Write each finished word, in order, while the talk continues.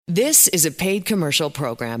This is a paid commercial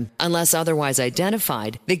program. Unless otherwise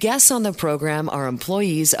identified, the guests on the program are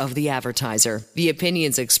employees of the advertiser. The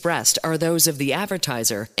opinions expressed are those of the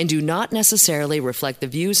advertiser and do not necessarily reflect the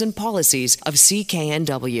views and policies of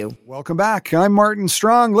CKNW. Welcome back. I'm Martin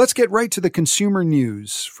Strong. Let's get right to the consumer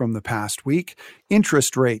news from the past week.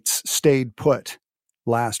 Interest rates stayed put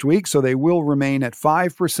last week, so they will remain at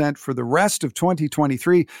 5% for the rest of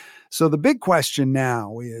 2023. So the big question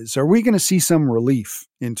now is, are we going to see some relief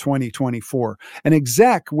in 2024? An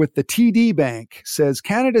exec with the TD Bank says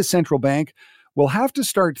Canada's central bank will have to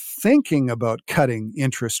start thinking about cutting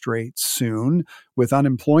interest rates soon, with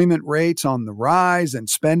unemployment rates on the rise and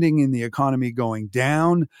spending in the economy going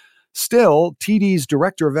down. Still, TD's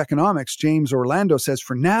Director of Economics, James Orlando, says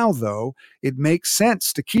for now, though, it makes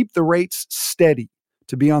sense to keep the rates steady,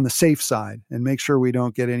 to be on the safe side and make sure we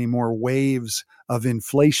don't get any more waves of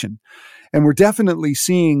inflation. And we're definitely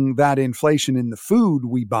seeing that inflation in the food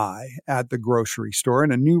we buy at the grocery store.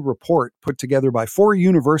 And a new report put together by 4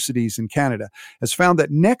 universities in Canada has found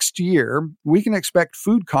that next year we can expect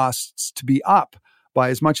food costs to be up by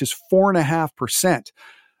as much as 4.5%.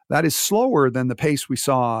 That is slower than the pace we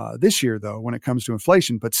saw this year, though, when it comes to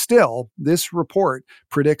inflation. But still, this report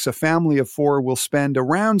predicts a family of 4 will spend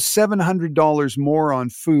around $700 more on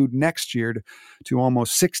food next year to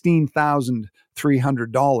almost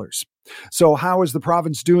 $16,300. So how is the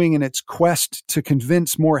province doing in its quest to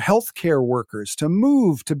convince more healthcare workers to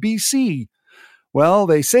move to BC? Well,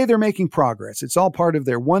 they say they're making progress. It's all part of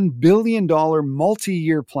their $1 billion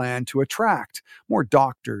multi-year plan to attract more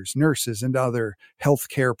doctors, nurses, and other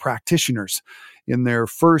healthcare practitioners. In their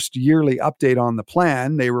first yearly update on the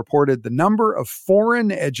plan, they reported the number of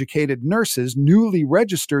foreign-educated nurses newly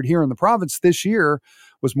registered here in the province this year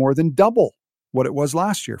was more than double what it was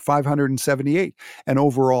last year, 578. And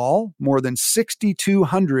overall, more than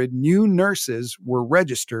 6,200 new nurses were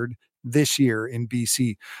registered this year in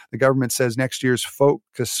BC. The government says next year's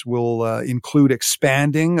focus will include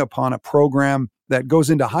expanding upon a program that goes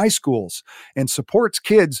into high schools and supports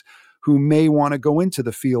kids who may want to go into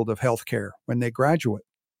the field of healthcare when they graduate.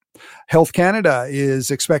 Health Canada is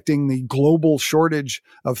expecting the global shortage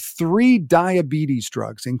of 3 diabetes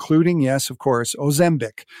drugs, including, yes, of course,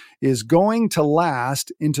 Ozempic, is going to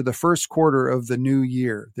last into the first quarter of the new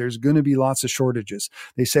year. There's going to be lots of shortages.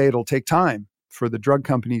 They say it'll take time for the drug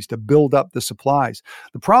companies to build up the supplies.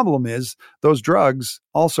 The problem is those drugs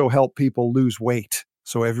also help people lose weight,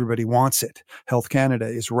 so everybody wants it. Health Canada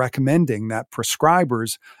is recommending that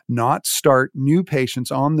prescribers not start new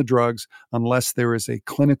patients on the drugs unless there is a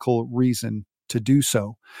clinical reason to do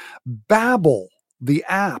so. Babbel, the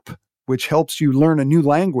app which helps you learn a new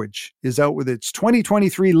language, is out with its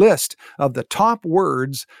 2023 list of the top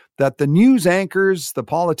words that the news anchors, the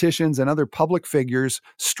politicians, and other public figures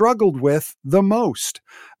struggled with the most.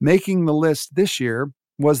 Making the list this year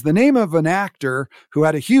was the name of an actor who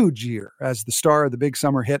had a huge year as the star of the big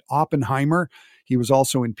summer hit Oppenheimer. He was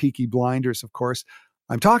also in Peaky Blinders, of course.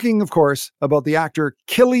 I'm talking, of course, about the actor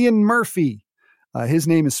Cillian Murphy. His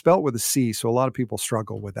name is spelt with a C, so a lot of people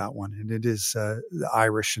struggle with that one. And it is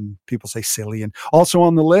Irish, and people say Cillian. Also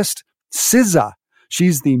on the list, SZA.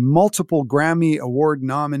 She's the multiple Grammy Award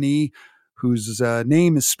nominee whose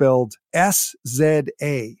name is spelled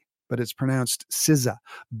S-Z-A, but it's pronounced SZA.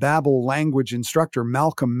 Babbel language instructor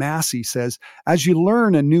Malcolm Massey says, as you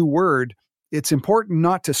learn a new word, it's important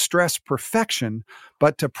not to stress perfection,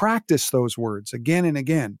 but to practice those words again and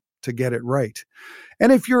again to get it right.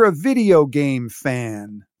 And if you're a video game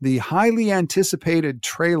fan, the highly anticipated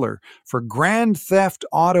trailer for Grand Theft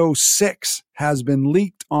Auto 6 has been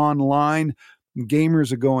leaked online.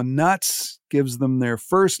 Gamers are going nuts, gives them their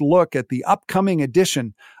first look at the upcoming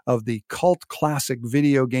edition of the cult classic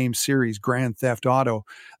video game series Grand Theft Auto.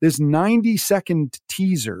 This 90-second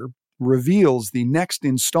teaser reveals the next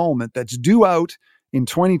installment that's due out in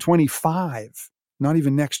 2025. Not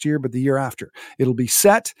even next year, but the year after. It'll be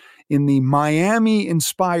set in the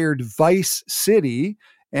Miami-inspired Vice City.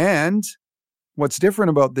 And what's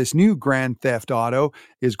different about this new Grand Theft Auto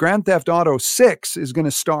is Grand Theft Auto 6 is going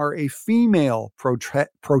to star a female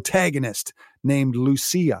protagonist named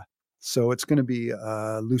Lucia. So it's going to be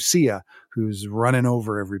Lucia who's running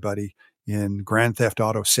over everybody in Grand Theft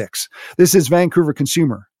Auto 6. This is Vancouver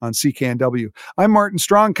Consumer on CKNW. I'm Martin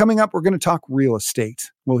Strong. Coming up, we're going to talk real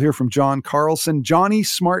estate. We'll hear from John Carlson,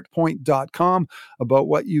 johnnysmartpoint.com, about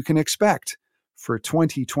what you can expect for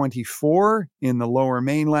 2024 in the Lower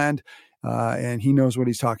Mainland. And he knows what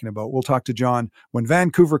he's talking about. We'll talk to John when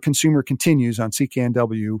Vancouver Consumer continues on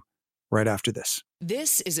CKNW right after this.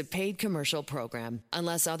 This is a paid commercial program.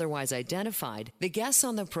 Unless otherwise identified, the guests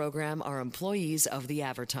on the program are employees of the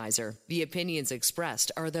advertiser. The opinions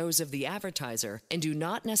expressed are those of the advertiser and do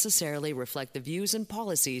not necessarily reflect the views and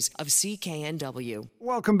policies of CKNW.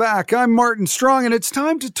 Welcome back. I'm Martin Strong, and it's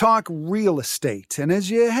time to talk real estate. And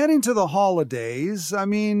as you head into the holidays,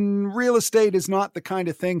 real estate is not the kind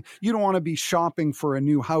of thing you don't want to be shopping for a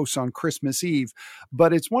new house on Christmas Eve.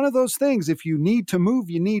 But it's one of those things, if you need to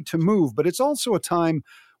move, you need to move. But it's also a time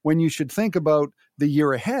when you should think about the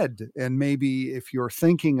year ahead. And maybe if you're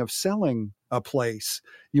thinking of selling a place,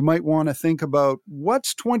 you might want to think about,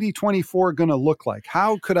 what's 2024 going to look like?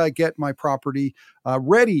 How could I get my property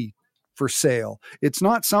ready for sale? It's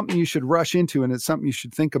not something you should rush into, and it's something you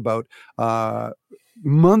should think about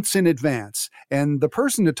months in advance. And the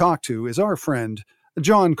person to talk to is our friend,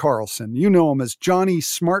 John Carlson. You know him as Johnny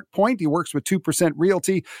SmartPoint. He works with 2%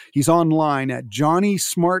 Realty. He's online at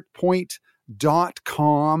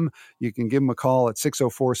johnnysmartpoint.com. You can give him a call at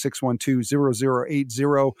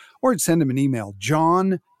 604-612-0080 or send him an email,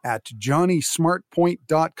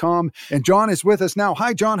 john@johnnysmartpoint.com. And John is with us now.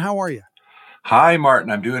 Hi, John. How are you? Hi, Martin.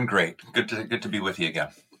 I'm doing great. Good to be with you again.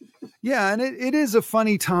 Yeah, and it is a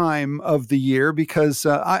funny time of the year because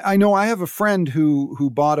I know I have a friend who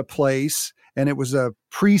bought a place, and it was a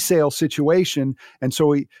pre-sale situation. And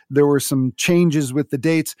so there were some changes with the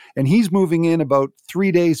dates, and he's moving in about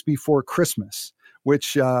 3 days before Christmas,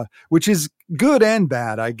 which is good and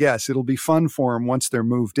bad, I guess. It'll be fun for him once they're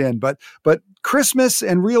moved in. But Christmas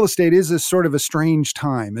and real estate is a sort of a strange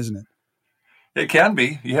time, isn't it? It can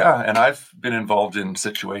be, yeah. And I've been involved in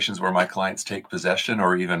situations where my clients take possession,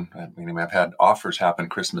 or even, I've had offers happen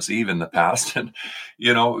Christmas Eve in the past. And,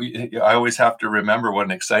 I always have to remember what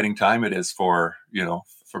an exciting time it is for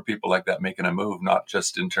people like that making a move, not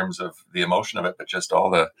just in terms of the emotion of it, but just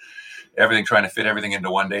everything, trying to fit everything into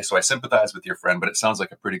one day. So I sympathize with your friend, but it sounds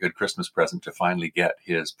like a pretty good Christmas present to finally get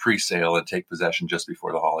his pre-sale and take possession just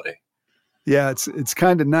before the holiday. Yeah, it's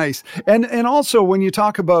kind of nice. And also when you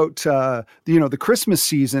talk about, the Christmas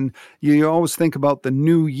season, you always think about the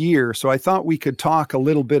new year. So I thought we could talk a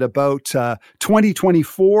little bit about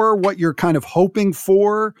 2024, what you're kind of hoping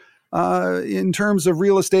for in terms of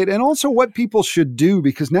real estate, and also what people should do,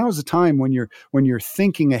 because now is the time when you're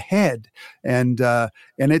thinking ahead, and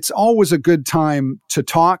it's always a good time to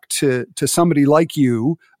talk to somebody like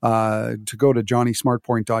you, to go to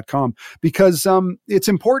johnnysmartpoint.com, because it's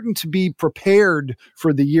important to be prepared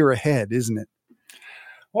for the year ahead, isn't it?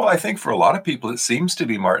 Well, I think for a lot of people it seems to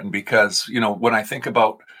be, Martin, because when I think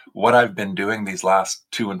about what I've been doing these last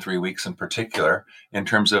 2 and 3 weeks in particular, in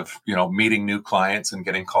terms of, meeting new clients and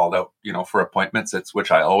getting called out, for appointments,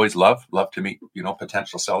 which I always love to meet,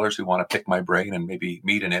 potential sellers who want to pick my brain and maybe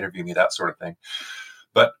meet and interview me, that sort of thing.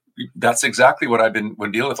 But that's exactly what I've been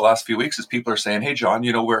dealing with the last few weeks, is people are saying, hey, John,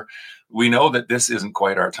 we know that this isn't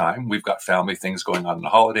quite our time. We've got family things going on in the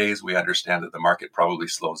holidays. We understand that the market probably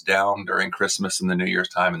slows down during Christmas and the New Year's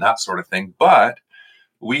time and that sort of thing. But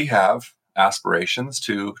we have aspirations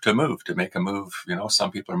to move, to make a move.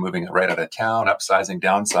 Some people are moving right out of town, upsizing,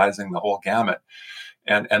 downsizing, the whole gamut.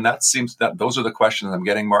 And that seems that those are the questions I'm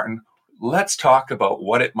getting, Martin. Let's talk about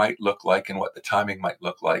what it might look like and what the timing might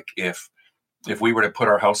look like if we were to put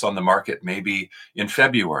our house on the market maybe in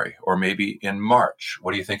February or maybe in March.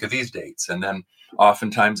 What do you think of these dates? And then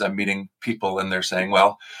oftentimes I'm meeting people and they're saying,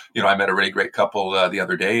 well, I met a really great couple the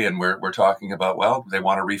other day, and we're talking about, well, they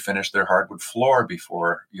want to refinish their hardwood floor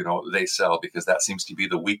before, they sell, because that seems to be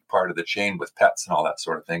the weak part of the chain with pets and all that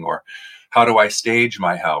sort of thing. Or how do I stage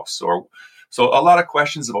my house? So a lot of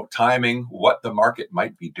questions about timing, what the market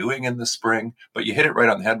might be doing in the spring. But you hit it right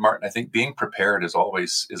on the head, Martin. I think being prepared is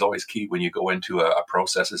always key when you go into a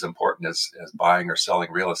process as important as buying or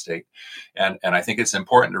selling real estate. And I think it's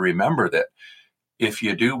important to remember that if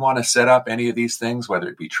you do want to set up any of these things, whether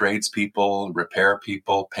it be tradespeople, repair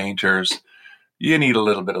people, painters, you need a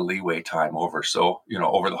little bit of leeway time over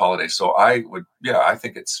the holidays. So I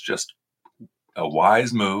think it's just a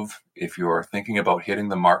wise move if you're thinking about hitting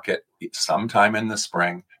the market sometime in the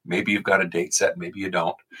spring. Maybe you've got a date set, maybe you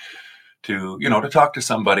don't, to talk to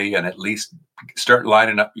somebody and at least start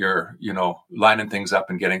lining things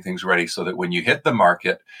up and getting things ready, so that when you hit the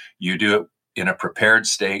market, you do it in a prepared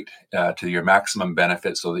state to your maximum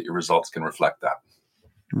benefit, so that your results can reflect that.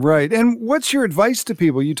 Right. And what's your advice to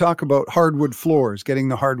people? You talk about hardwood floors, getting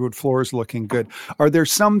the hardwood floors looking good. Are there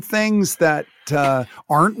some things that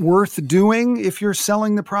aren't worth doing if you're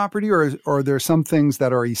selling the property, or are there some things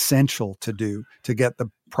that are essential to do to get the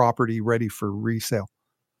property ready for resale?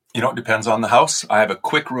 It depends on the house. I have a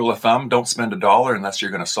quick rule of thumb. Don't spend $1 unless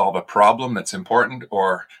you're going to solve a problem that's important,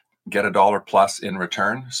 or get $1 plus in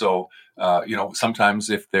return. So, sometimes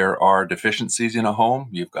if there are deficiencies in a home,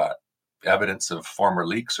 you've got evidence of former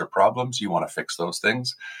leaks or problems, you want to fix those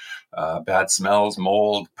things. Bad smells,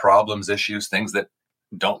 mold, problems, issues, things that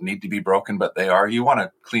don't need to be broken, but they are. You want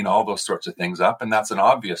to clean all those sorts of things up. And that's an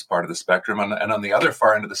obvious part of the spectrum. And on the other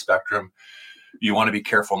far end of the spectrum, you want to be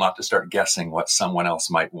careful not to start guessing what someone else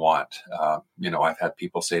might want. I've had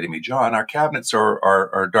people say to me, John, our cabinets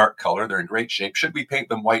are dark color. They're in great shape. Should we paint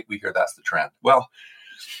them white? We hear that's the trend. Well,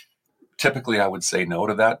 typically I would say no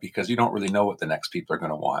to that because you don't really know what the next people are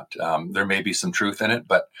going to want. There may be some truth in it,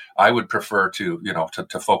 but I would prefer to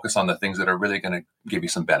focus on the things that are really going to give you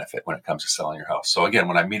some benefit when it comes to selling your house. So again,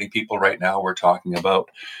 when I'm meeting people right now, we're talking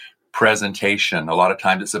about presentation. A lot of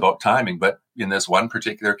times it's about timing, but in this one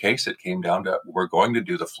particular case, it came down to, we're going to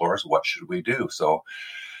do the floors. What should we do? So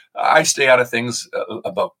I stay out of things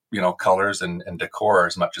about, colors and decor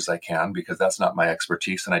as much as I can because that's not my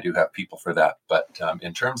expertise and I do have people for that. But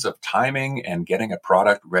in terms of timing and getting a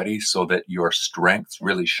product ready so that your strengths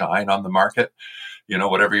really shine on the market,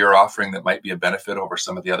 whatever you're offering that might be a benefit over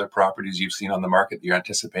some of the other properties you've seen on the market that you're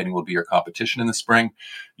anticipating will be your competition in the spring,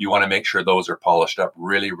 you want to make sure those are polished up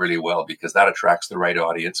really, really well because that attracts the right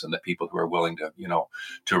audience and the people who are willing to,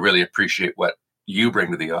 to really appreciate what you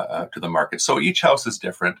bring to the market. So each house is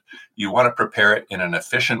different. You want to prepare it in an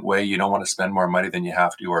efficient way. You don't want to spend more money than you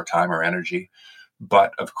have to or time or energy.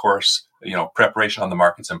 But of course, preparation on the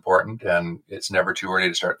market's important and it's never too early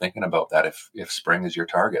to start thinking about that if spring is your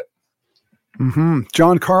target. Mm-hmm.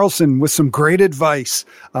 John Carlson with some great advice.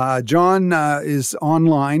 John is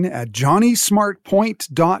online at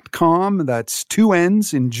johnnysmartpoint.com. That's 2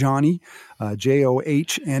 N's in Johnny,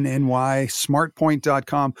 JOHNNY,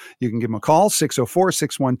 smartpoint.com. You can give him a call,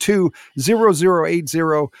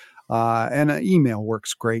 604-612-0080. And an email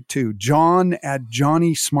works great too, John at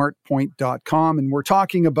johnnysmartpoint.com. And we're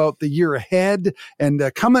talking about the year ahead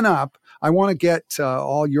and coming up. I want to get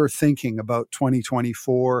all your thinking about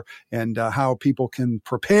 2024 and how people can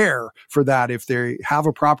prepare for that if they have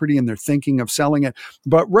a property and they're thinking of selling it.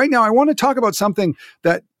 But right now, I want to talk about something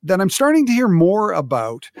that I'm starting to hear more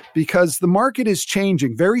about because the market is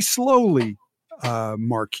changing very slowly,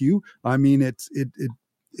 Mark Hugh. I mean, it's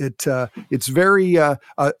very a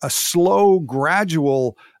slow,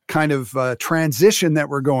 gradual kind of transition that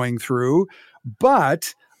we're going through,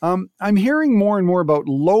 but I'm hearing more and more about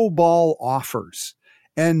low ball offers.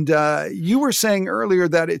 And you were saying earlier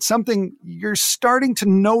that it's something you're starting to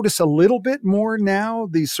notice a little bit more now,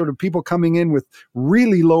 these sort of people coming in with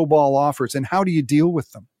really low ball offers. And how do you deal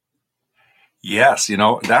with them? Yes,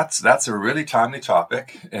 that's a really timely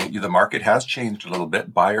topic. The market has changed a little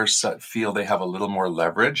bit. Buyers feel they have a little more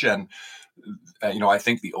leverage. And, I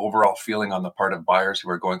think the overall feeling on the part of buyers who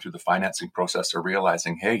are going through the financing process are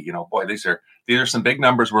realizing, hey, boy, these are some big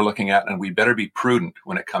numbers we're looking at, and we better be prudent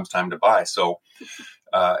when it comes time to buy. So,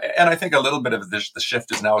 and I think a little bit of this, the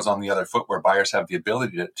shift is on the other foot where buyers have the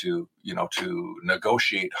ability to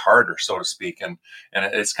negotiate harder, so to speak. And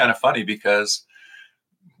it's kind of funny because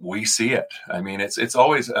we see it. I mean, it's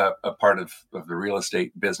always a part of the real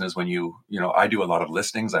estate business when I do a lot of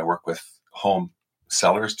listings. I work with home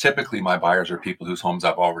sellers. Typically, my buyers are people whose homes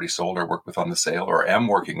I've already sold or worked with on the sale or am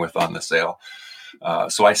working with on the sale.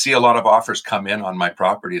 So I see a lot of offers come in on my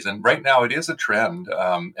properties. And right now it is a trend.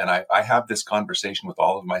 And I have this conversation with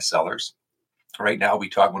all of my sellers. Right now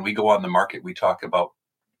when we go on the market, we talk about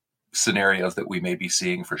scenarios that we may be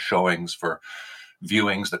seeing for showings, for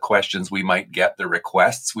viewings, the questions we might get, the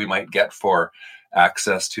requests we might get for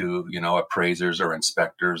access to, appraisers or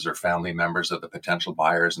inspectors or family members of the potential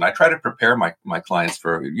buyers. And I try to prepare my clients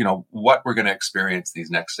for, what we're going to experience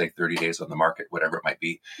these next, say, 30 days on the market, whatever it might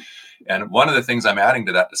be. And one of the things I'm adding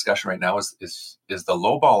to that discussion right now is the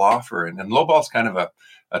lowball offer. And lowball is kind of a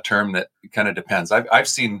term that kind of depends. I've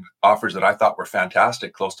seen offers that I thought were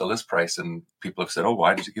fantastic, close to list price, and people have said, "Oh,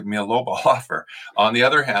 why did you give me a lowball offer?" On the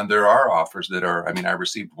other hand, there are offers that are. I mean, I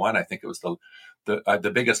received one. I think it was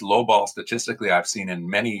the biggest lowball statistically I've seen in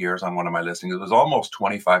many years on one of my listings. It was almost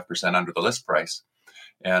 25% under the list price,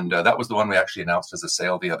 and that was the one we actually announced as a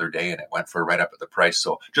sale the other day, and it went for right up at the price.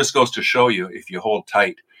 So just goes to show you, if you hold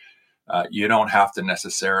tight, you don't have to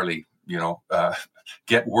necessarily,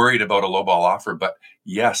 get worried about a lowball offer. But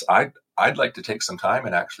yes, I'd like to take some time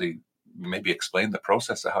and actually maybe explain the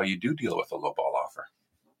process of how you do deal with a lowball offer.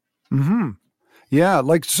 Mm-hmm. Yeah.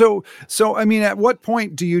 Like, so, I mean, at what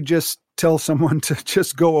point do you just tell someone to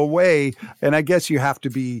just go away? And I guess you have to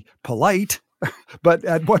be polite, but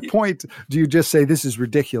at what point do you just say, this is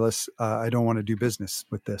ridiculous? I don't want to do business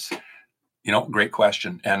with this. Great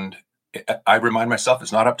question. And I remind myself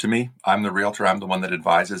it's not up to me. I'm the realtor. I'm the one that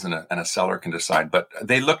advises, and a seller can decide. But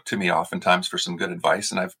they look to me oftentimes for some good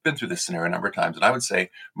advice. And I've been through this scenario a number of times. And I would say,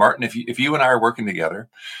 Martin, if you and I are working together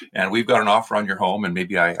and we've got an offer on your home, and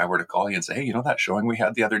maybe I were to call you and say, hey, you know that showing we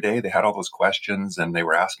had the other day, they had all those questions and they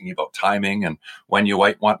were asking you about timing and when you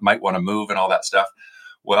might want to move and all that stuff.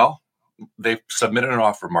 Well, they've submitted an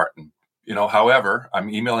offer, Martin. However, I'm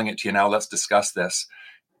emailing it to you now. Let's discuss this.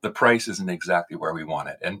 The price isn't exactly where we want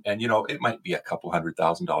it. And it might be a couple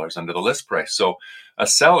 $100,000 under the list price. So a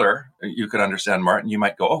seller, you could understand, Martin, you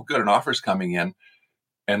might go, oh, good, an offer's coming in.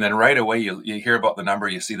 And then right away, you hear about the number,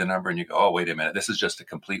 you see the number, and you go, oh, wait a minute, this is just a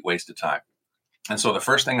complete waste of time. And so the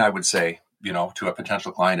first thing I would say, to a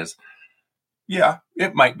potential client is, yeah,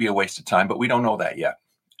 it might be a waste of time, but we don't know that yet.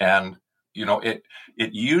 And, it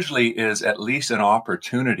usually is at least an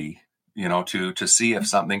opportunity, to see if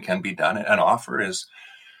something can be done. An offer is,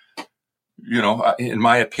 in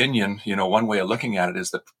my opinion, one way of looking at it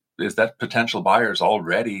is that potential buyers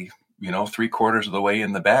already, 3/4 of the way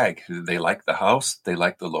in the bag. They like the house, they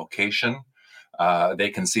like the location, they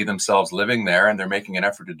can see themselves living there, and they're making an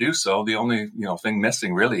effort to do so. The only, thing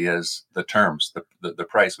missing really is the terms, the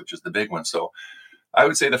price, which is the big one. So I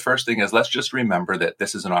would say the first thing is let's just remember that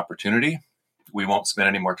this is an opportunity. We won't spend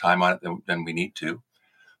any more time on it than we need to,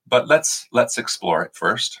 but let's explore it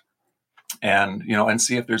first, and and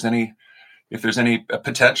see if there's any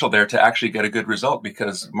potential there to actually get a good result.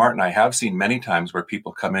 Because Martin, I have seen many times where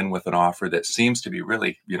people come in with an offer that seems to be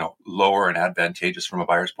really, lower and advantageous from a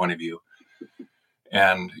buyer's point of view.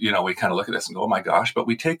 And, we kind of look at this and go, oh my gosh, but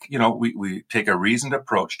we take, we take a reasoned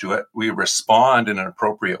approach to it. We respond in an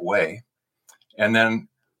appropriate way. And then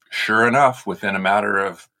sure enough, within a matter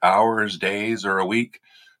of hours, days, or a week,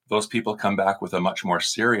 those people come back with a much more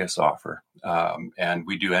serious offer. And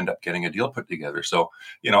we do end up getting a deal put together. So,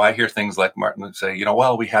 I hear things like Martin say,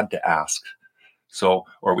 well, we had to ask. So,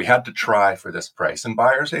 or we had to try for this price. And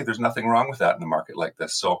buyers, hey, there's nothing wrong with that in a market like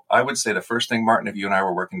this. So I would say the first thing, Martin, if you and I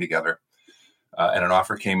were working together and an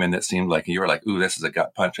offer came in that seemed like you were like, ooh, this is a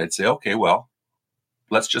gut punch, I'd say, okay, well,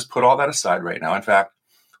 let's just put all that aside right now. In fact,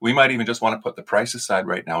 we might even just want to put the price aside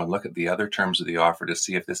right now and look at the other terms of the offer to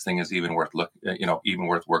see if this thing is even worth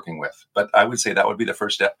working with. But I would say that would be the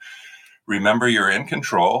first step. Remember, you're in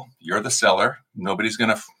control. You're the seller. Nobody's going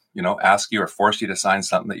to, ask you or force you to sign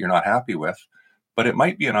something that you're not happy with. But it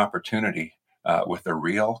might be an opportunity with a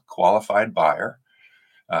real qualified buyer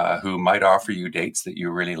who might offer you dates that you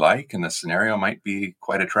really like, and the scenario might be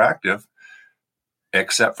quite attractive,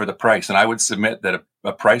 except for the price. And I would submit that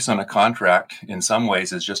a price on a contract in some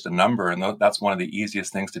ways is just a number, and that's one of the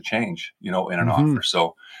easiest things to change, in an offer.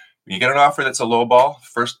 So when you get an offer that's a low ball,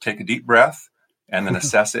 first take a deep breath and then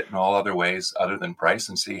assess it in all other ways other than price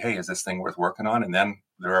and see, hey, is this thing worth working on? And then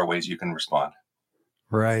there are ways you can respond.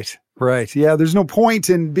 Right. Yeah, there's no point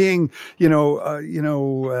in being,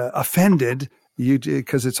 offended.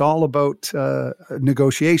 Because it's all about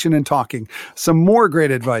negotiation and talking. Some more great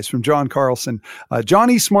advice from John Carlson.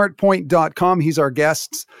 JohnnySmartPoint.com. He's our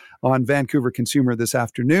guest on Vancouver Consumer this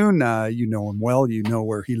afternoon. You know him well. You know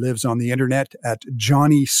where he lives on the internet at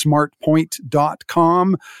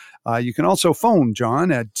JohnnySmartPoint.com. You can also phone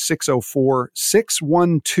John at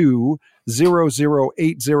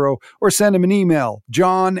 604-612-0080 or send him an email,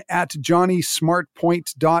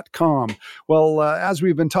 john@johnnysmartpoint.com. Well, as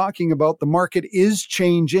we've been talking about, the market is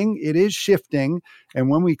changing. It is shifting.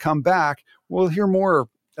 And when we come back, we'll hear more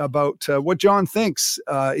about what John thinks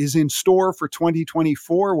is in store for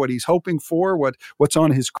 2024, what he's hoping for, what's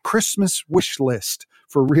on his Christmas wish list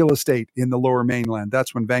for real estate in the Lower Mainland.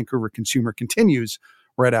 That's when Vancouver Consumer continues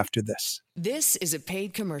right after this. This is a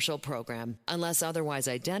paid commercial program. Unless otherwise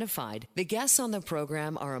identified, the guests on the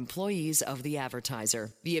program are employees of the advertiser.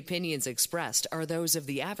 The opinions expressed are those of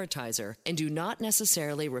the advertiser and do not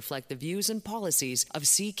necessarily reflect the views and policies of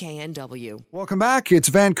CKNW. Welcome back. It's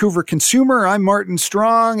Vancouver Consumer. I'm Martin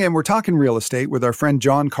Strong, and we're talking real estate with our friend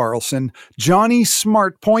John Carlson. Johnny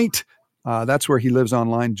SmartPoint. That's where he lives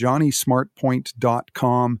online,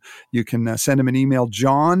 JohnnySmartPoint.com. You can send him an email,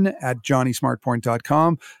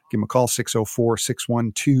 john@JohnnySmartPoint.com. Give him a call,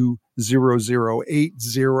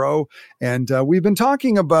 604-612-0080. And we've been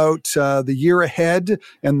talking about the year ahead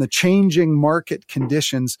and the changing market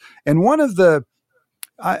conditions. And one of the,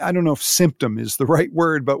 I don't know if symptom is the right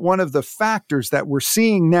word, but one of the factors that we're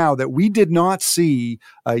seeing now that we did not see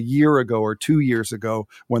a year ago or 2 years ago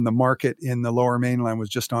when the market in the Lower Mainland was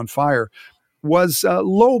just on fire was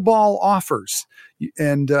lowball offers.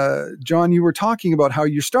 And John, you were talking about how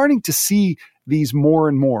you're starting to see these more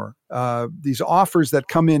and more, these offers that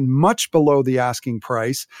come in much below the asking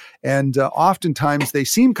price. And oftentimes they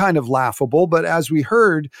seem kind of laughable, but as we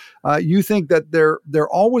heard, you think that they're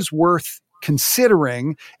always worth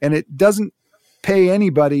considering, and it doesn't pay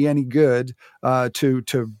anybody any good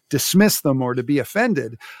to dismiss them or to be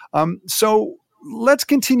offended. So let's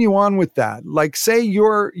continue on with that. Like, say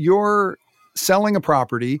you're selling a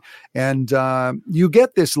property and you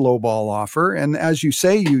get this lowball offer, and as you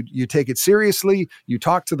say, you take it seriously, you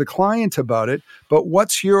talk to the client about it, but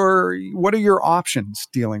what are your options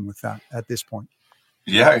dealing with that at this point?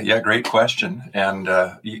 Yeah, great question. And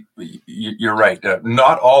you're right.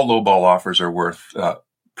 Not all lowball offers are worth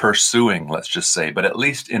pursuing, let's just say, but at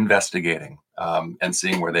least investigating and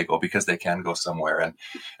seeing where they go, because they can go somewhere. And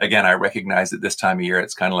again, I recognize that this time of year,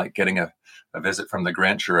 it's kind of like getting a visit from the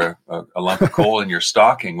Grinch or a lump of coal in your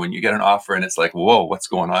stocking when you get an offer and it's like, whoa, what's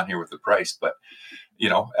going on here with the price? But,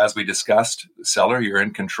 as we discussed, seller, you're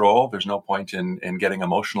in control. There's no point in getting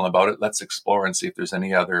emotional about it. Let's explore and see if there's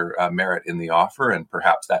any other merit in the offer. And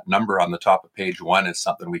perhaps that number on the top of page 1 is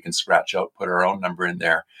something we can scratch out, put our own number in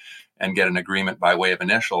there, and get an agreement by way of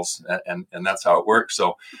initials. And that's how it works.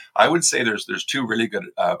 So I would say there's two really good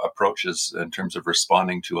approaches in terms of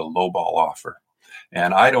responding to a lowball offer.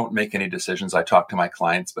 And I don't make any decisions. I talk to my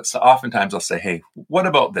clients, but oftentimes I'll say, hey, what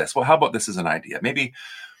about this? Well, how about this as an idea? Maybe,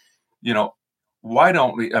 why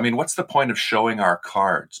don't we? I mean, what's the point of showing our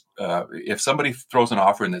cards? If somebody throws an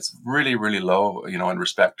offer in that's really, really low, in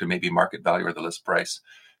respect to maybe market value or the list price,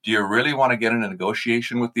 do you really want to get in a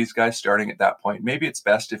negotiation with these guys starting at that point? Maybe it's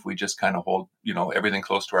best if we just kind of hold, everything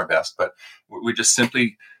close to our vest, but we just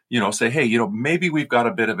simply, say, hey, maybe we've got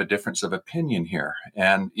a bit of a difference of opinion here.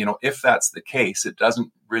 And, if that's the case, it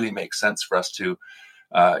doesn't really make sense for us to,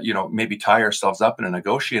 maybe tie ourselves up in a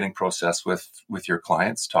negotiating process with your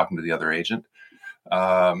clients, talking to the other agent,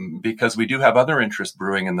 because we do have other interests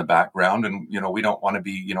brewing in the background. And, we don't want to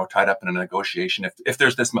be, tied up in a negotiation if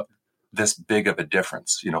there's this big of a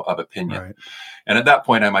difference, of opinion. Right. And at that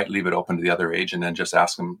point, I might leave it open to the other agent and just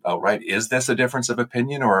ask them outright, is this a difference of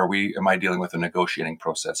opinion, or am I dealing with a negotiating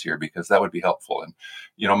process here? Because that would be helpful. And,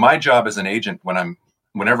 my job as an agent,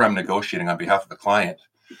 whenever I'm negotiating on behalf of the client,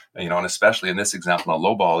 and especially in this example, a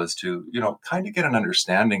lowball, is to, kind of get an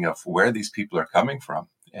understanding of where these people are coming from.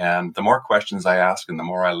 And the more questions I ask and the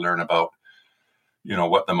more I learn about,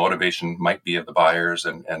 what the motivation might be of the buyers,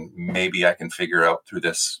 and maybe I can figure out through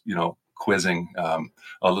this, quizzing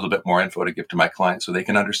a little bit more info to give to my clients so they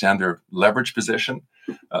can understand their leverage position.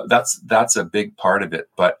 That's a big part of it.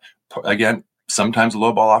 But again, sometimes a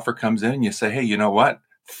lowball offer comes in and you say, hey, you know what?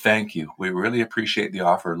 Thank you. We really appreciate the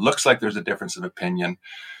offer. Looks like there's a difference of opinion.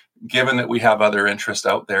 Given that we have other interests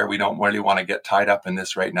out there, we don't really want to get tied up in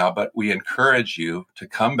this right now, but we encourage you to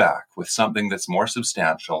come back with something that's more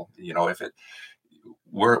substantial.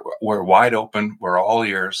 We're wide open. We're all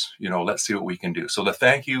ears. Let's see what we can do. So the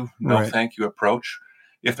thank you, thank you approach.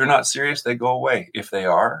 If they're not serious, they go away. If they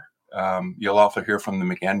are, you'll also hear from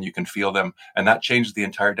them again. You can feel them. And that changes the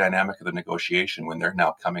entire dynamic of the negotiation when they're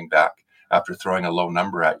now coming back after throwing a low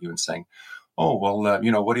number at you and saying, oh, well,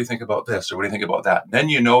 what do you think about this? Or what do you think about that? Then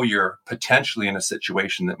you're potentially in a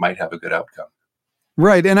situation that might have a good outcome.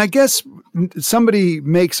 Right. And I guess somebody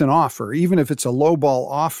makes an offer, even if it's a lowball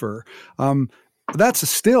offer, that's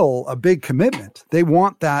still a big commitment. They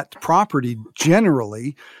want that property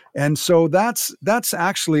generally. And so that's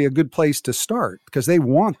actually a good place to start, because they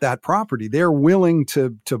want that property. They're willing to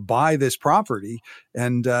buy this property.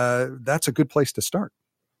 And that's a good place to start.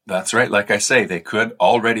 That's right. Like I say, they could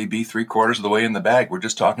already be 3/4 of the way in the bag. We're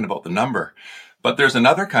just talking about the number. But there's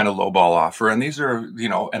another kind of lowball offer. And these are,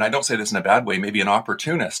 and I don't say this in a bad way, maybe an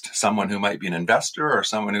opportunist, someone who might be an investor or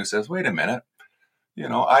someone who says, wait a minute.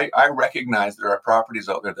 I recognize there are properties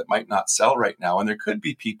out there that might not sell right now. And there could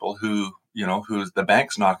be people who's the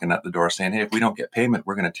bank's knocking at the door saying, hey, if we don't get payment,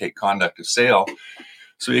 we're going to take conduct of sale.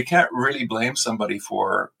 So you can't really blame somebody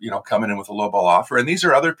for, coming in with a lowball offer. And these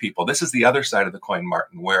are other people. This is the other side of the coin,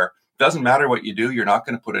 Martin, where it doesn't matter what you do. You're not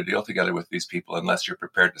going to put a deal together with these people unless you're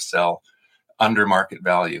prepared to sell under market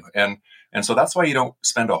value. And so that's why you don't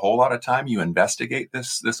spend a whole lot of time. You investigate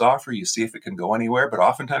this offer, you see if it can go anywhere, but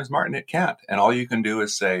oftentimes, Martin, it can't. And all you can do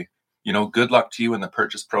is say, good luck to you in the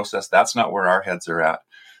purchase process. That's not where our heads are at.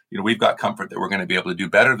 We've got comfort that we're going to be able to do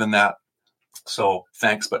better than that. So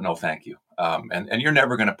thanks, but no thank you. And you're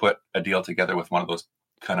never going to put a deal together with one of those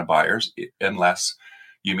kind of buyers unless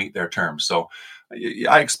you meet their terms. So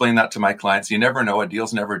I explain that to my clients. You never know. A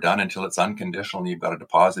deal's never done until it's unconditional and you've got a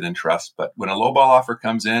deposit in trust. But when a lowball offer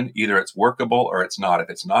comes in, either it's workable or it's not. If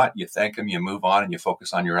it's not, you thank them, you move on, and you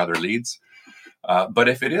focus on your other leads. But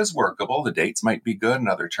if it is workable, the dates might be good and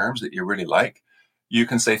other terms that you really like, you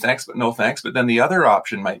can say thanks, but no thanks. But then the other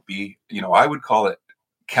option might be, I would call it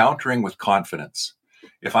countering with confidence.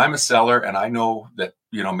 If I'm a seller and I know that,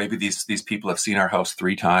 maybe these people have seen our house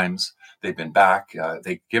 3 times, they've been back,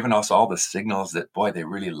 they've given us all the signals that, boy, they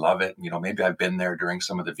really love it. Maybe I've been there during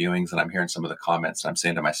some of the viewings and I'm hearing some of the comments and I'm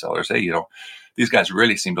saying to my sellers, hey, these guys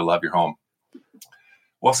really seem to love your home.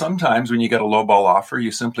 Well, sometimes when you get a lowball offer,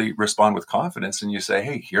 you simply respond with confidence and you say,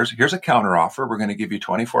 hey, here's a counter offer. We're going to give you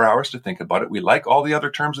 24 hours to think about it. We like all the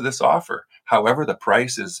other terms of this offer. However, the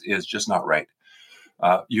price is just not right.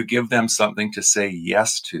 You give them something to say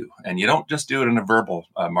yes to, and you don't just do it in a verbal,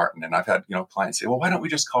 Martin. And I've had, clients say, well, why don't we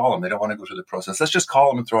just call them? They don't want to go through the process. Let's just call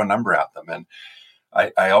them and throw a number at them. And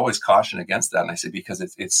I always caution against that. And I say, because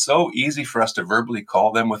it's so easy for us to verbally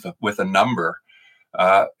call them with a number.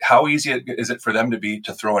 How easy is it for them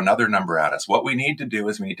to throw another number at us? What we need to do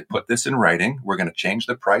is we need to put this in writing. We're going to change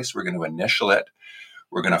the price. We're going to initial it.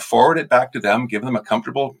 We're going to forward it back to them, give them a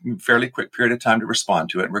comfortable, fairly quick period of time to respond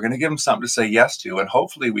to it. We're going to give them something to say yes to. And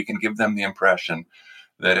hopefully we can give them the impression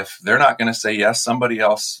that if they're not going to say yes, somebody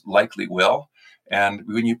else likely will. And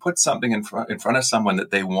when you put something in front of someone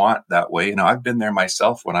that they want that way, I've been there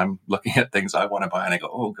myself when I'm looking at things I want to buy and I go,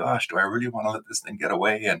 oh gosh, do I really want to let this thing get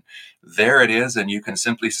away? And there it is. And you can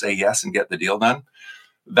simply say yes and get the deal done.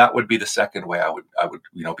 That would be the second way I would,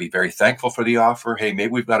 be very thankful for the offer. Hey,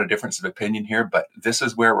 maybe we've got a difference of opinion here, but this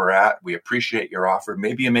is where we're at. We appreciate your offer.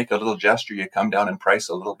 Maybe you make a little gesture. You come down in price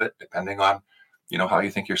a little bit, depending on, how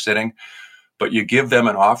you think you're sitting. But you give them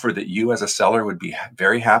an offer that you as a seller would be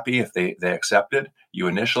very happy if they accepted. You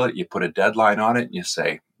initial it, you put a deadline on it, and you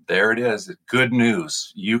say, there it is. Good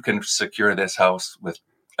news. You can secure this house with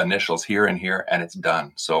initials here and here, and it's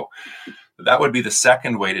done. So that would be the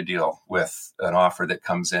second way to deal with an offer that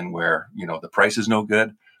comes in where, the price is no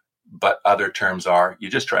good, but other terms are. You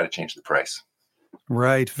just try to change the price.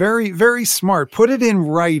 Right. Very, very smart. Put it in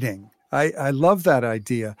writing. I love that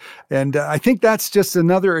idea. And I think that's just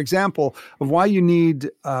another example of why you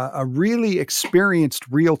need a really experienced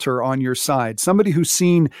realtor on your side, somebody who's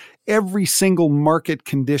seen every single market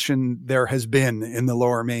condition there has been in the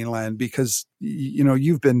Lower Mainland, because,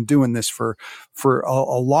 you've been doing this for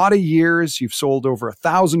a lot of years. You've sold over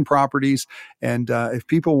 1,000 properties. And if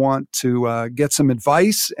people want to get some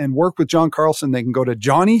advice and work with John Carlson, they can go to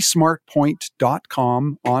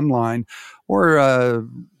johnnysmartpoint.com online or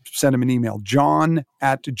send him an email,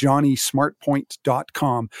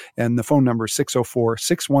 john@johnnysmartpoint.com. And the phone number is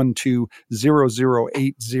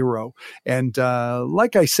 604-612-0080. And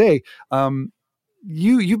like I say,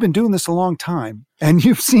 you've been doing this a long time and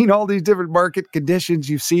you've seen all these different market conditions.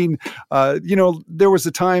 You've seen, there was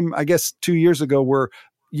a time, I guess 2 years ago, where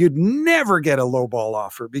you'd never get a lowball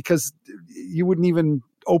offer because you wouldn't even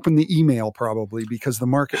open the email probably because the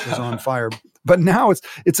market was on fire. But now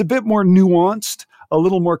it's a bit more nuanced, a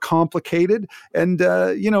little more complicated. And,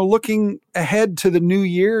 looking ahead to the new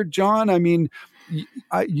year, John, I mean,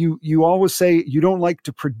 you always say you don't like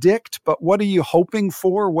to predict, but what are you hoping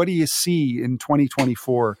for? What do you see in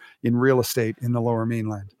 2024 in real estate in the Lower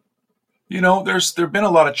Mainland? There've been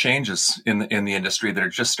a lot of changes in the industry that are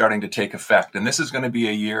just starting to take effect. And this is going to be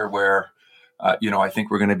a year where, I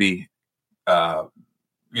think we're going to be, we're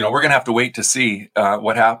going to have to wait to see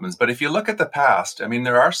what happens. But if you look at the past, I mean,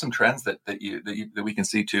 there are some trends that we can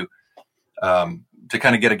see to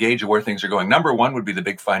kind of get a gauge of where things are going. Number one would be the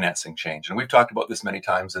big financing change. And we've talked about this many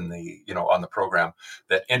times on the program,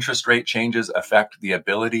 that interest rate changes affect the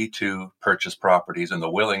ability to purchase properties and the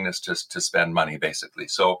willingness to spend money, basically.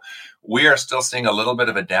 So we are still seeing a little bit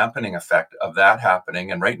of a dampening effect of that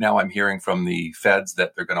happening. And right now I'm hearing from the feds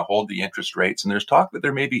that they're going to hold the interest rates. And there's talk that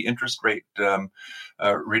there may be interest rate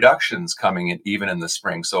reductions coming in even in the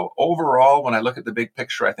spring. So overall, when I look at the big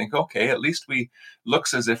picture, I think, okay, at least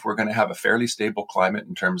looks as if we're going to have a fairly stable climate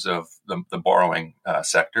in terms of the borrowing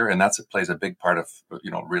sector. And it plays a big part of,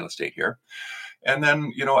 real estate here. And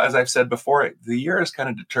then, as I've said before, the year is kind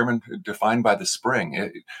of defined by the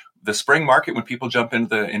spring. The spring market, when people jump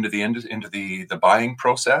into the buying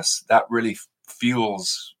process, that really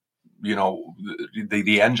fuels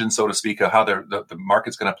the engine, so to speak, of how the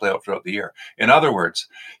market's going to play out throughout the year. In other words,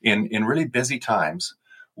 in really busy times,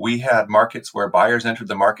 we had markets where buyers entered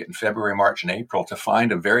the market in February, March, and April to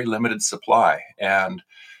find a very limited supply. And,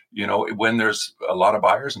 when there's a lot of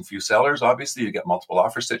buyers and few sellers, obviously you get multiple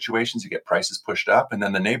offer situations, you get prices pushed up. And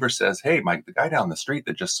then the neighbor says, hey, Mike, the guy down the street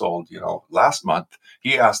that just sold, last month,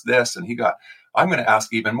 he asked this and he got, I'm going to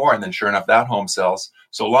ask even more. And then sure enough, that home sells.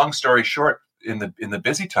 So long story short, in the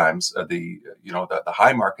busy times, the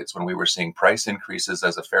high markets, when we were seeing price increases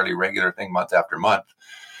as a fairly regular thing month after month,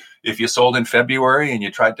 if you sold in February and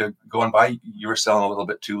you tried to go and buy, you were selling a little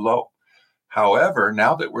bit too low. However,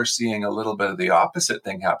 now that we're seeing a little bit of the opposite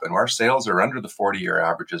thing happen, our sales are under the 40-year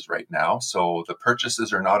averages right now. So the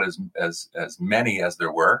purchases are not as many as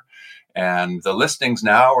there were. And the listings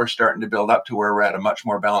now are starting to build up to where we're at a much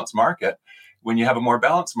more balanced market. When you have a more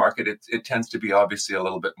balanced market, it tends to be obviously a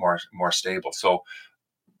little bit more stable. So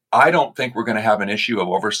I don't think we're going to have an issue of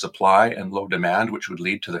oversupply and low demand, which would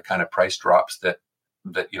lead to the kind of price drops that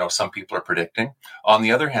some people are predicting. On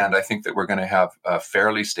the other hand, I think that we're going to have a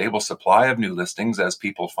fairly stable supply of new listings as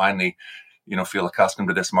people finally, feel accustomed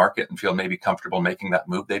to this market and feel maybe comfortable making that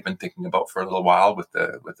move they've been thinking about for a little while with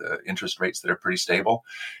the interest rates that are pretty stable.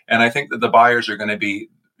 And I think that the buyers are going to be,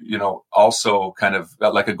 also kind of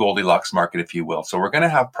like a Goldilocks market, if you will. So we're going to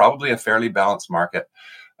have probably a fairly balanced market.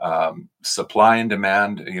 Supply and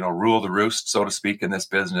demand, rule the roost, so to speak, in this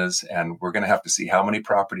business. And we're going to have to see how many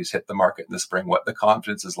properties hit the market in the spring, what the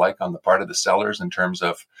confidence is like on the part of the sellers in terms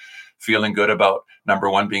of feeling good about, number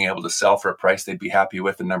one, being able to sell for a price they'd be happy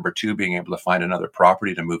with, and number two, being able to find another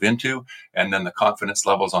property to move into. And then the confidence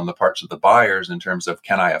levels on the parts of the buyers in terms of,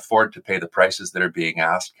 can I afford to pay the prices that are being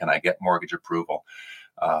asked? Can I get mortgage approval?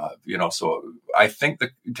 So I think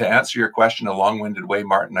that, to answer your question a long-winded way,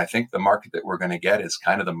 Martin, I think the market that we're going to get is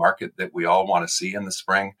kind of the market that we all want to see in the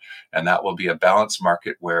spring. And that will be a balanced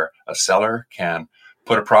market where a seller can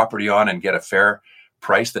put a property on and get a fair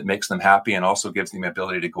price that makes them happy and also gives them the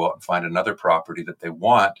ability to go out and find another property that they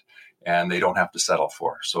want and they don't have to settle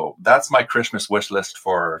for. So that's my Christmas wish list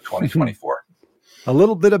for 2024. A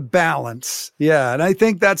little bit of balance. Yeah. And I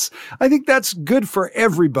think that's good for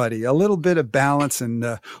everybody. A little bit of balance.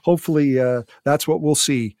 And hopefully that's what we'll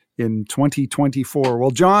see in 2024.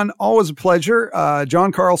 Well, John, always a pleasure.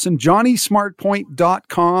 John Carlson,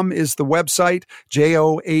 JohnnySmartPoint.com is the website.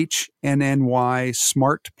 JOHNNY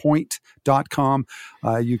smartpoint.com.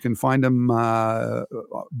 You can find him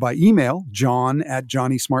by email,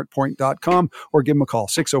 john@johnnysmartpoint.com, or give him a call,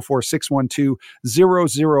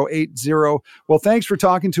 604-612-0080. Well, thanks for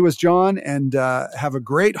talking to us, John, and have a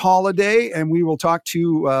great holiday, and we will talk to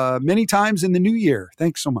you many times in the new year.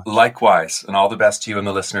 Thanks so much. Likewise, and all the best to you and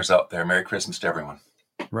the listeners out there. Merry Christmas to everyone.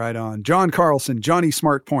 Right on. John Carlson, Johnny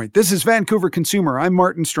SmartPoint. This is Vancouver Consumer. I'm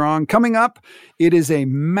Martin Strong. Coming up, it is a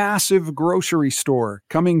massive grocery store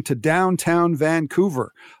coming to downtown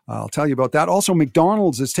Vancouver. I'll tell you about that. Also,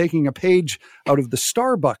 McDonald's is taking a page out of the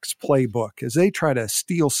Starbucks playbook as they try to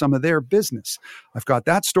steal some of their business. I've got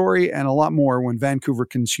that story and a lot more when Vancouver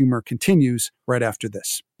Consumer continues right after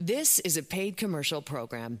this. This is a paid commercial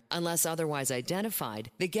program. Unless otherwise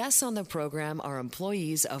identified, the guests on the program are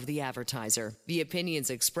employees of the advertiser. The opinions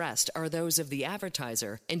expressed are those of the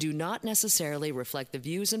advertiser and do not necessarily reflect the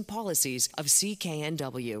views and policies of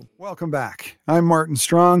CKNW. Welcome back. I'm Martin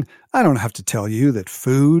Strong. I don't have to tell you that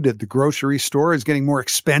food at the grocery store is getting more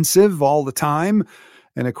expensive all the time.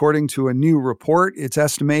 And according to a new report, it's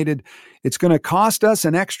estimated it's going to cost us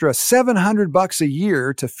an extra $700 a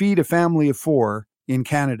year to feed a family of four in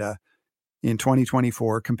Canada in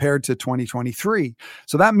 2024 compared to 2023.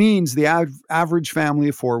 So that means the average family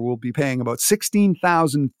of four will be paying about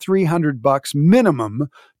 $16,300 minimum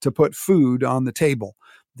to put food on the table.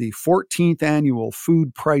 The 14th annual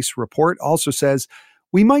food price report also says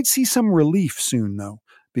we might see some relief soon, though,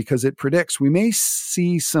 because it predicts we may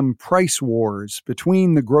see some price wars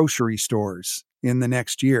between the grocery stores in the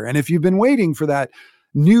next year. And if you've been waiting for that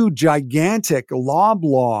new gigantic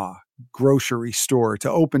Loblaw grocery store to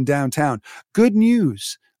open downtown, good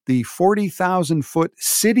news. The 40,000-foot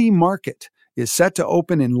City Market is set to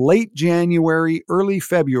open in late January, early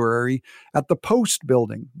February at the Post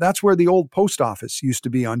Building. That's where the old post office used to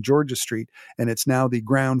be on Georgia Street, and it's now the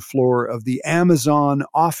ground floor of the Amazon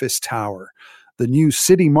office tower. The new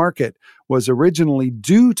City Market was originally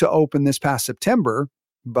due to open this past September,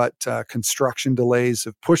 but construction delays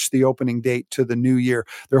have pushed the opening date to the new year.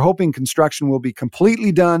 They're hoping construction will be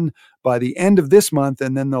completely done by the end of this month,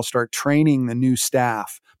 and then they'll start training the new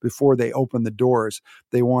staff before they open the doors.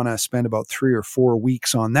 They want to spend about 3 or 4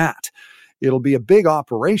 weeks on that. It'll be a big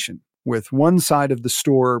operation, with one side of the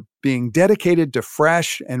store being dedicated to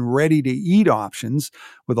fresh and ready-to-eat options,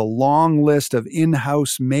 with a long list of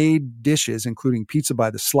in-house made dishes, including pizza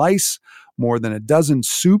by the slice, more than a dozen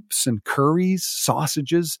soups and curries,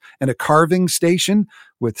 sausages, and a carving station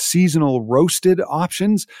with seasonal roasted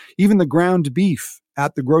options. Even the ground beef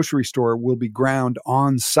at the grocery store will be ground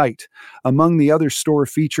on site. Among the other store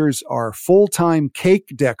features are full-time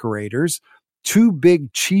cake decorators, 2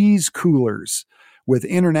 big cheese coolers with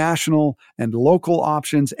international and local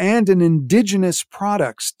options and an indigenous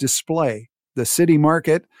products display. The city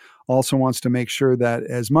market also wants to make sure that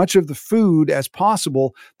as much of the food as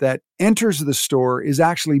possible that enters the store is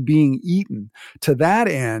actually being eaten. To that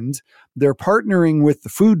end, they're partnering with the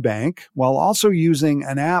food bank while also using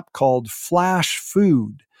an app called Flash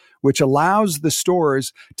Food, which allows the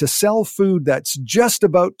stores to sell food that's just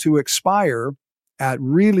about to expire at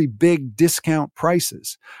really big discount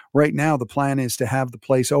prices. Right now, the plan is to have the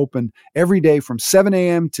place open every day from 7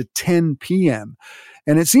 a.m. to 10 p.m.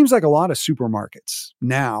 And it seems like a lot of supermarkets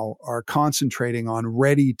now are concentrating on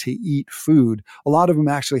ready-to-eat food. A lot of them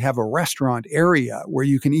actually have a restaurant area where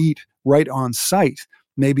you can eat right on site,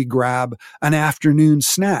 maybe grab an afternoon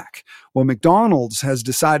snack. Well, McDonald's has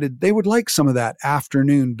decided they would like some of that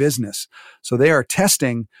afternoon business. So they are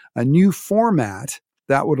testing a new format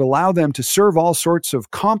that would allow them to serve all sorts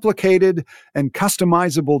of complicated and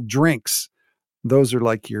customizable drinks. Those are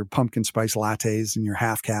like your pumpkin spice lattes and your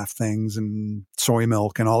half-calf things and soy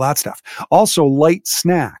milk and all that stuff. Also light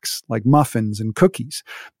snacks like muffins and cookies.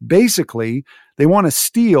 Basically, they want to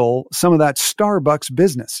steal some of that Starbucks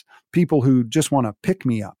business. People who just want to pick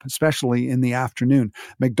me up, especially in the afternoon.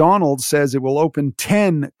 McDonald's says it will open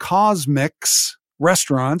 10 Cosmics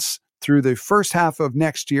restaurants through the first half of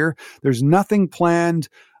next year. There's nothing planned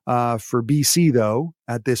for BC, though,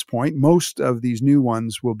 at this point. Most of these new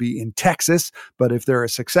ones will be in Texas, but if they're a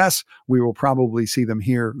success, we will probably see them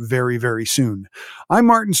here very, very soon. I'm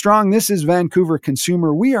Martin Strong. This is Vancouver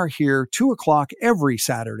Consumer. We are here 2 o'clock every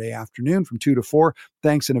Saturday afternoon from 2 to 4.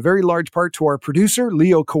 Thanks in a very large part to our producer,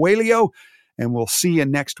 Leo Coelho. And we'll see you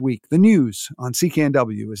next week. The news on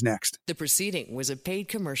CKNW is next. The proceeding was a paid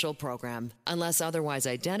commercial program. Unless otherwise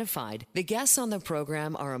identified, the guests on the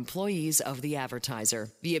program are employees of the advertiser.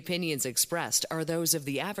 The opinions expressed are those of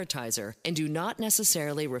the advertiser and do not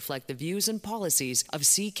necessarily reflect the views and policies of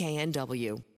CKNW.